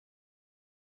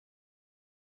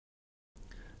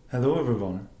Hello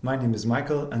everyone, my name is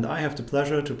Michael and I have the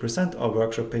pleasure to present our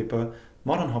workshop paper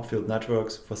Modern Hopfield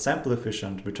Networks for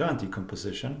Sample-Efficient Return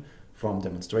Decomposition from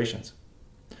Demonstrations.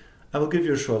 I will give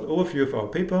you a short overview of our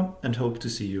paper and hope to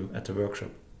see you at the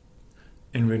workshop.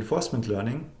 In reinforcement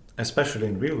learning, especially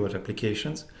in real-world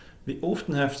applications, we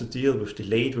often have to deal with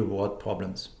delayed reward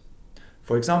problems.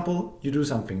 For example, you do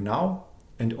something now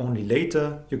and only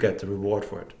later you get the reward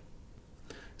for it.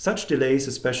 Such delays,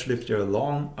 especially if they are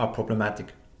long, are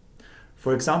problematic.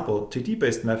 For example,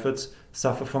 2D-based methods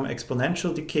suffer from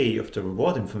exponential decay of the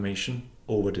reward information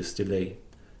over this delay.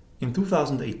 In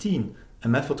 2018, a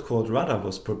method called RADA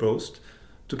was proposed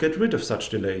to get rid of such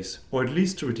delays, or at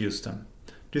least to reduce them.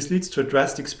 This leads to a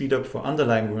drastic speedup for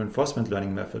underlying reinforcement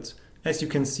learning methods, as you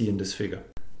can see in this figure.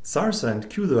 SARSA and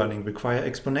Q-learning require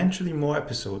exponentially more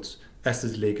episodes as the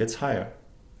delay gets higher.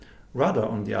 RADA,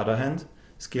 on the other hand,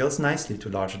 scales nicely to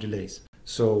larger delays.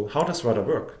 So how does RADA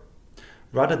work?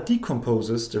 RADA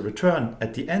decomposes the return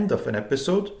at the end of an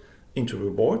episode into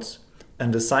rewards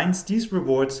and assigns these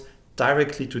rewards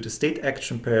directly to the state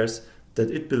action pairs that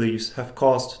it believes have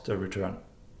caused the return.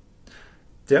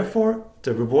 Therefore,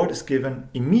 the reward is given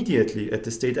immediately at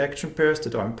the state action pairs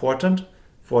that are important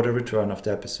for the return of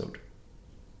the episode.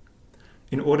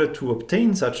 In order to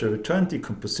obtain such a return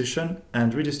decomposition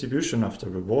and redistribution of the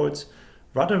rewards,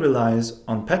 RADA relies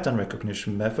on pattern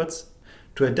recognition methods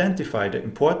to identify the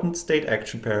important state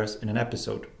action pairs in an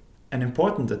episode. An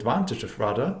important advantage of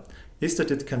RADA is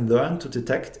that it can learn to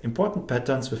detect important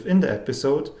patterns within the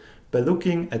episode by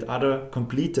looking at other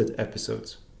completed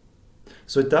episodes.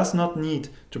 So it does not need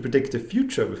to predict the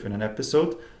future within an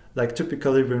episode like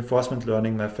typically reinforcement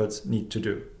learning methods need to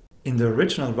do. In the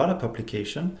original RADA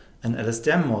publication, an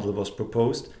LSTM model was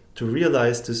proposed to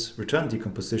realize this return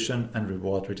decomposition and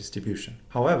reward redistribution.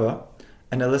 However,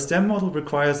 an LSTM model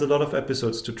requires a lot of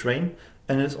episodes to train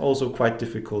and is also quite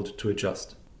difficult to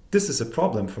adjust. This is a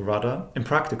problem for RADA in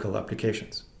practical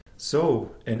applications.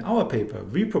 So, in our paper,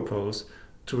 we propose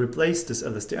to replace this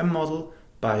LSTM model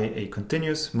by a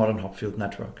continuous modern Hopfield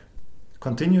network.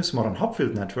 Continuous modern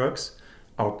Hopfield networks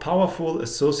are powerful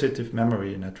associative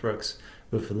memory networks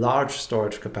with large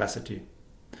storage capacity.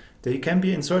 They can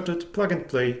be inserted plug and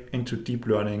play into deep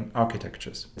learning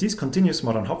architectures. These continuous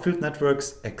modern Hopfield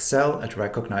networks excel at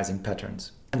recognizing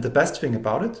patterns. And the best thing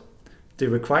about it, they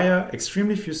require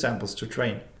extremely few samples to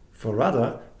train. For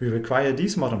RADA, we require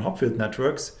these modern Hopfield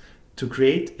networks to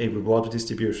create a reward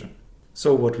distribution.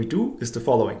 So what we do is the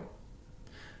following.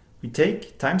 We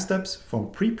take time steps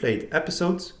from pre-played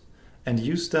episodes and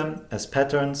use them as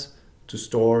patterns to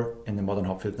store in the modern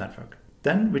Hopfield network.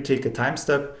 Then we take a time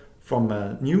step from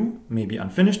a new, maybe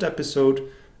unfinished episode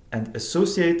and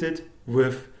associate it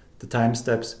with the time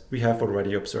steps we have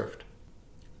already observed.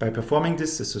 By performing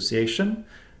this association,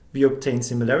 we obtain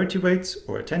similarity weights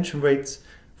or attention weights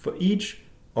for each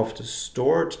of the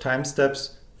stored time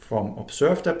steps from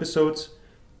observed episodes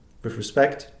with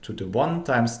respect to the one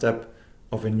time step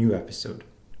of a new episode.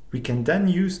 We can then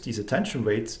use these attention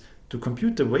weights to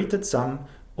compute the weighted sum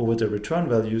over the return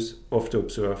values of the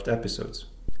observed episodes.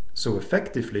 So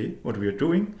effectively, what we are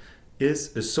doing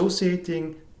is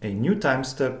associating a new time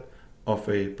step of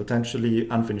a potentially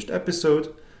unfinished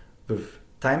episode with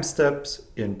time steps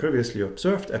in previously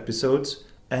observed episodes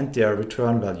and their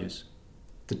return values.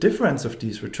 The difference of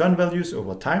these return values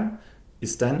over time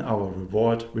is then our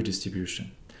reward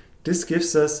redistribution. This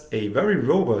gives us a very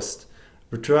robust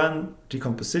return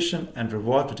decomposition and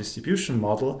reward redistribution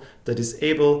model that is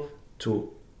able to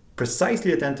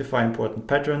precisely identify important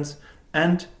patterns,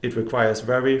 and it requires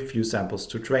very few samples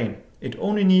to train. It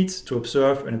only needs to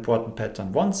observe an important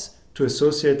pattern once to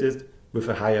associate it with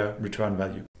a higher return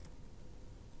value.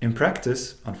 In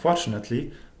practice,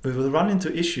 unfortunately, we will run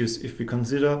into issues if we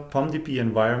consider POMDB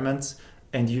environments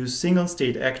and use single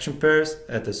state action pairs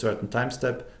at a certain time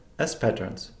step as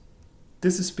patterns.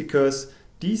 This is because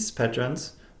these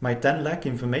patterns might then lack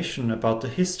information about the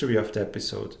history of the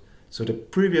episode, so the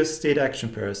previous state action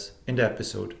pairs in the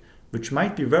episode, which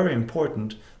might be very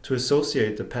important to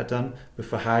associate the pattern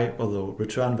with a high or low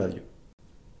return value.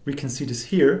 We can see this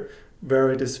here,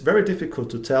 where it is very difficult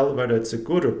to tell whether it's a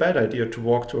good or bad idea to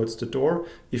walk towards the door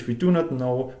if we do not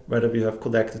know whether we have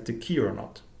collected the key or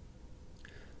not.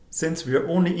 Since we are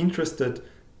only interested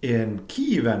in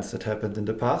key events that happened in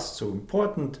the past, so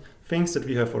important things that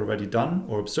we have already done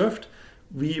or observed,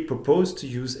 we propose to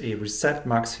use a reset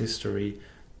max history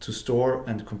to store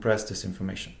and compress this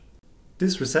information.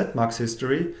 This reset max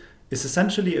history is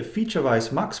essentially a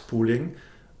feature-wise max pooling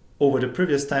over the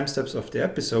previous time steps of the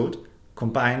episode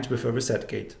combined with a reset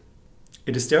gate.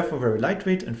 It is therefore very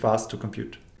lightweight and fast to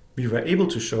compute. We were able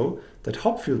to show that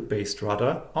Hopfield-based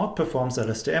rudder outperforms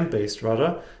LSTM-based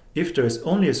rudder if there is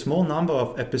only a small number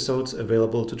of episodes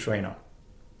available to train on.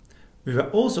 We were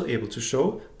also able to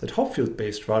show that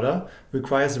Hopfield-based rudder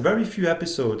requires very few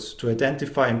episodes to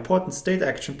identify important state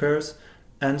action pairs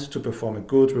and to perform a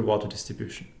good reward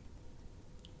distribution.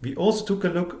 We also took a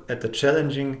look at the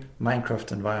challenging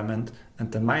Minecraft environment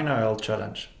and the MineRL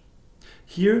challenge.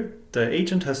 Here, the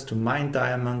agent has to mine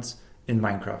diamonds in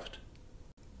Minecraft.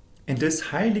 In this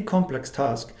highly complex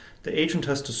task, the agent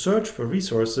has to search for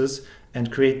resources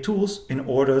and create tools in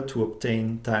order to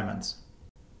obtain diamonds.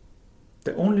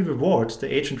 The only reward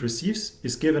the agent receives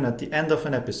is given at the end of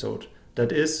an episode,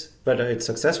 that is, whether it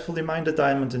successfully mined a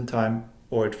diamond in time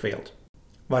or it failed.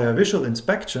 Via visual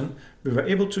inspection, we were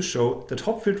able to show that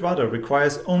Hopfield rudder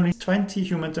requires only 20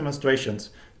 human demonstrations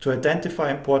to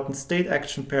identify important state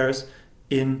action pairs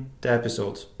in the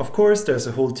episodes. Of course, there's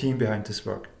a whole team behind this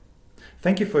work.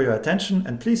 Thank you for your attention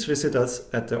and please visit us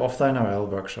at the Offline RL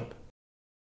workshop.